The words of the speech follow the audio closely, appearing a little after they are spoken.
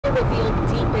also revealed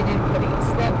deep inequities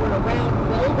that were around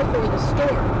well before the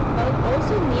storm, but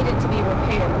also needed to be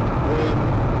repaired. When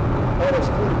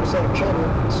almost 40% of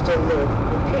children still live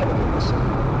in poverty in the city.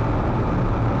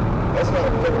 That's not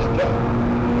a finished job.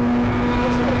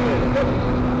 That's not fair to anybody.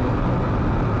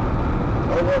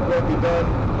 Our work won't be done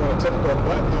when a typical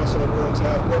black household earns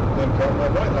half what income by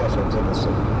white households in the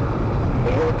city.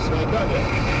 The work's not done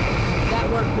yet. That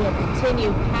work will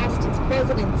continue past his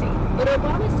presidency, but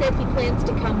Obama said he plans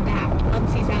to come back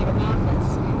once he's out of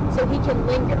office, so he can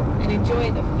linger and enjoy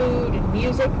the food and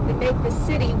music that make the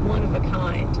city one of a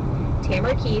kind.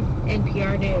 Tamara Keith,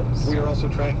 NPR News. We are also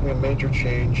tracking a major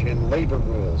change in labor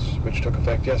rules, which took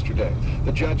effect yesterday.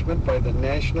 The judgment by the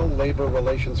National Labor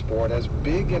Relations Board has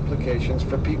big implications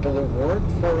for people who work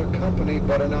for a company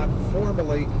but are not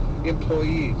formally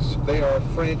employees. They are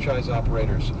franchise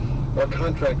operators or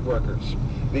contract workers.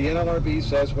 The NLRB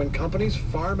says when companies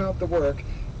farm out the work,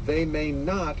 they may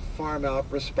not farm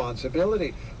out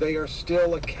responsibility. They are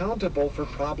still accountable for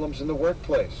problems in the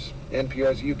workplace.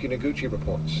 NPR's Yuki Noguchi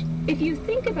reports. If you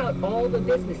think about all the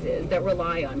businesses that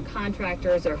rely on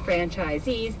contractors or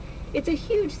franchisees, it's a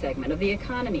huge segment of the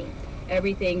economy.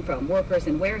 Everything from workers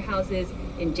in warehouses,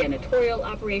 in janitorial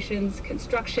operations,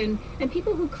 construction, and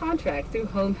people who contract through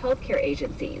home health care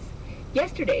agencies.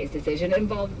 Yesterday's decision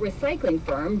involved recycling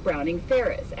firm Browning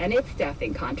Ferris and its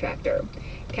staffing contractor.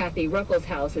 Kathy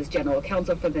Ruckelshaus is general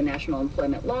counsel for the National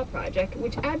Employment Law Project,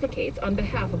 which advocates on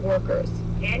behalf of workers.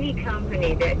 Any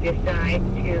company that decides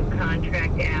to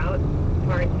contract out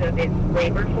parts of its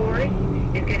labor force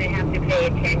is going to have to pay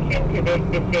attention to this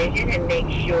decision and make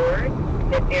sure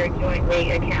that they're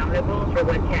jointly accountable for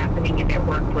what's happening in their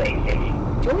workplaces.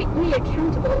 Jointly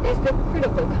accountable is the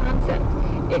critical concept.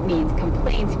 It means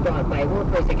complaints brought by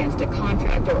workers against a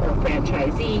contractor or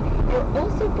franchisee are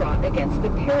also brought against the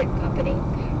parent company.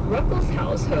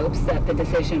 Ruckelshaus hopes that the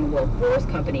decision will force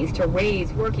companies to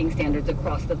raise working standards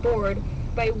across the board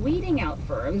by weeding out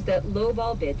firms that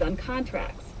lowball bids on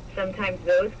contracts. Sometimes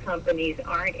those companies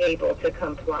aren't able to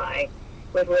comply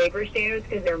with labor standards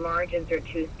because their margins are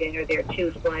too thin or they're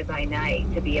too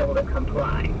fly-by-night to be able to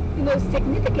comply. The most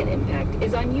significant impact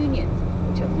is on unions,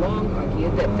 which have long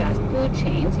argued that fast food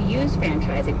chains use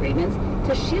franchise agreements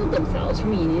to shield themselves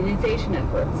from unionization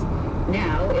efforts.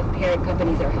 Now, if parent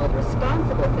companies are held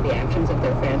responsible for the actions of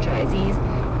their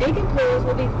franchisees, big employers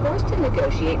will be forced to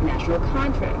negotiate national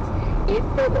contracts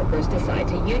if their workers decide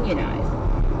to unionize.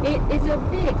 It is a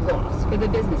big loss for the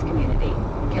business community.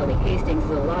 Kelly Hastings is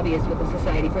a lobbyist with the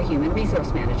Society for Human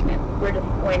Resource Management. We're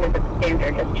disappointed that the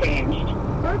standard has changed.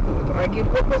 Her group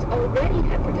argued workers already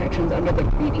had protections under the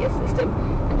previous system,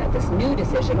 and that this new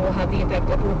decision will have the effect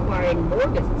of requiring more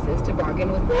businesses to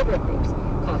bargain with labor groups,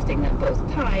 costing them both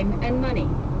time and money.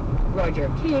 Roger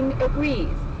King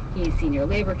agrees. He's senior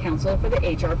labor counsel for the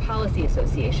HR Policy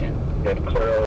Association. It clearly